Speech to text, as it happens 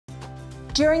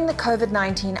During the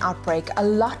COVID-19 outbreak, a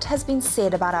lot has been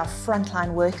said about our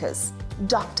frontline workers.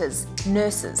 Doctors,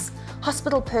 nurses,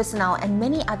 hospital personnel, and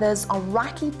many others are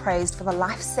rightly praised for the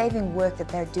life-saving work that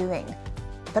they're doing.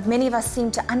 But many of us seem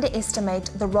to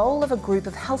underestimate the role of a group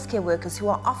of healthcare workers who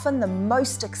are often the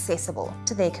most accessible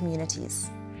to their communities.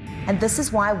 And this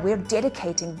is why we're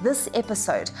dedicating this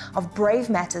episode of Brave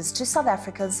Matters to South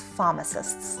Africa's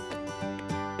pharmacists.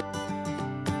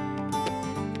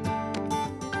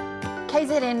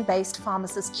 KZN-based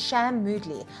pharmacist Sham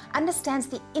Moodley understands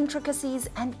the intricacies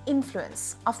and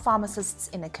influence of pharmacists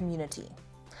in a community.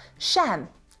 Sham,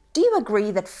 do you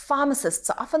agree that pharmacists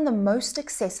are often the most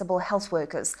accessible health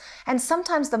workers and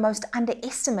sometimes the most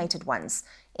underestimated ones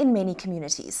in many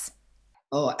communities?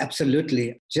 Oh,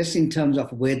 absolutely. Just in terms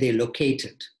of where they're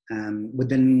located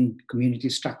within community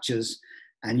structures,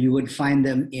 and you would find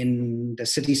them in the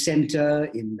city center,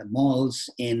 in the malls,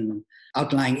 in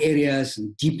outlying areas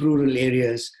and deep rural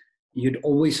areas. You'd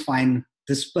always find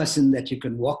this person that you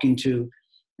can walk into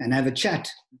and have a chat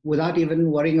without even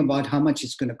worrying about how much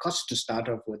it's going to cost to start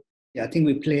off with. I think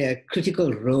we play a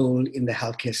critical role in the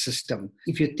healthcare system.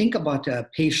 If you think about a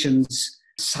patient's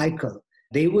cycle,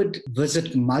 they would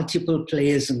visit multiple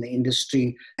players in the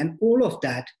industry, and all of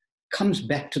that comes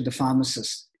back to the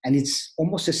pharmacist. And it's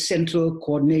almost a central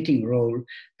coordinating role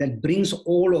that brings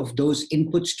all of those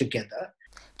inputs together.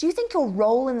 Do you think your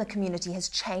role in the community has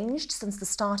changed since the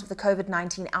start of the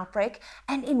COVID-19 outbreak,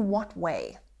 and in what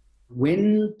way?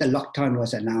 When the lockdown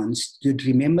was announced, you'd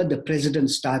remember the president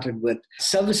started with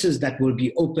services that will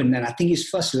be open, and I think his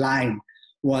first line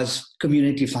was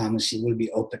community pharmacy will be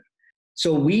open.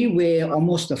 So we were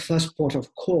almost the first port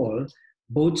of call,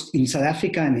 both in South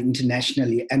Africa and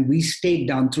internationally, and we stayed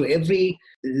down through every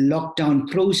lockdown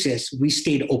process, we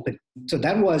stayed open. So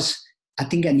that was, I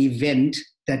think, an event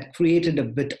that created a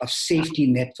bit of safety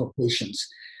net for patients.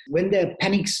 When the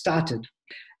panic started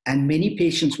and many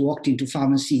patients walked into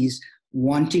pharmacies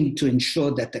wanting to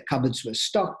ensure that the cupboards were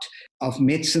stocked of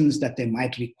medicines that they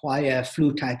might require,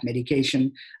 flu-type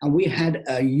medication, and we had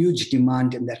a huge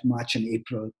demand in that March and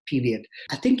April period.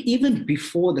 I think even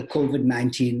before the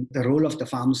COVID-19, the role of the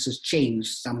pharmacist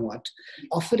changed somewhat,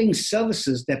 offering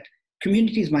services that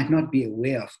communities might not be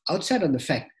aware of, outside of the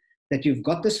fact that you've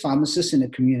got this pharmacist in a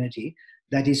community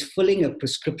that is filling a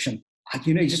prescription.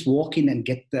 You just walk in and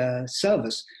get the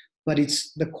service. But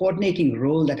it's the coordinating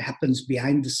role that happens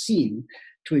behind the scene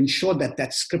to ensure that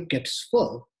that script gets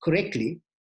full correctly.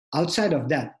 Outside of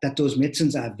that those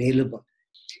medicines are available.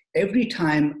 Every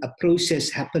time a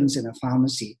process happens in a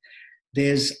pharmacy,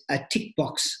 there's a tick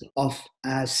box of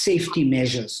safety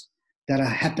measures that are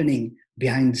happening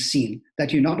behind the scene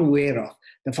that you're not aware of.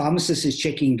 The pharmacist is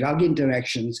checking drug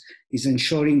interactions, is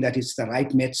ensuring that it's the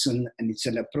right medicine and it's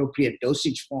an appropriate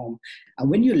dosage form.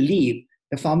 And when you leave,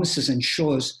 the pharmacist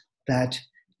ensures that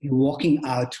you're walking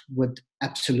out with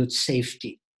absolute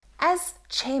safety. As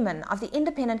chairman of the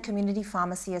Independent Community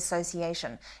Pharmacy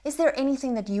Association, is there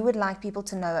anything that you would like people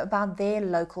to know about their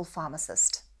local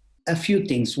pharmacist? A few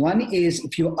things. One is,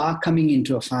 if you are coming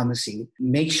into a pharmacy,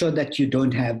 make sure that you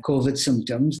don't have COVID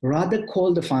symptoms. Rather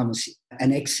call the pharmacy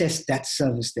and access that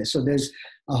service there. So there's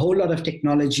a whole lot of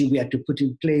technology we had to put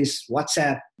in place,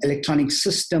 WhatsApp, electronic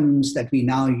systems that we're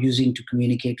now using to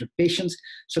communicate with patients.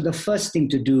 So the first thing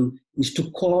to do is to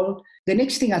call. The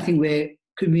next thing, I think, where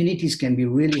communities can be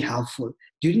really helpful,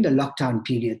 during the lockdown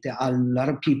period, there are a lot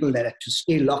of people that have to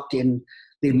stay locked in.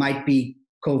 They might be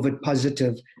COVID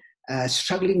positive,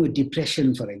 struggling with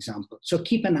depression, for example. So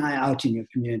keep an eye out in your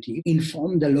community.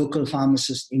 Inform the local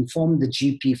pharmacist, inform the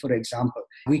GP, for example.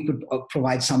 We could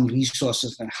provide some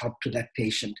resources and help to that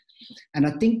patient. And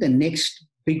I think the next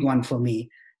big one for me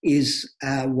is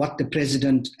what the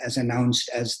president has announced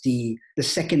as the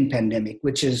second pandemic,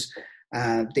 which is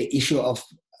the issue of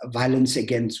violence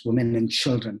against women and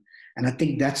children. And I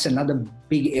think that's another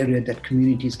big area that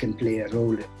communities can play a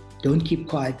role in. Don't keep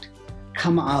quiet.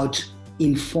 Come out.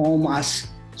 Inform us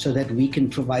so that we can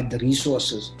provide the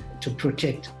resources to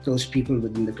protect those people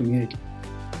within the community.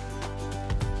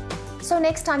 So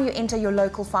next time you enter your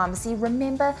local pharmacy,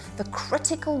 remember the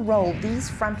critical role these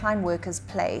frontline workers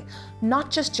play, not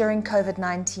just during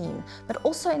COVID-19, but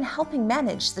also in helping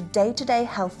manage the day-to-day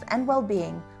health and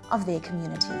well-being of their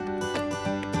community.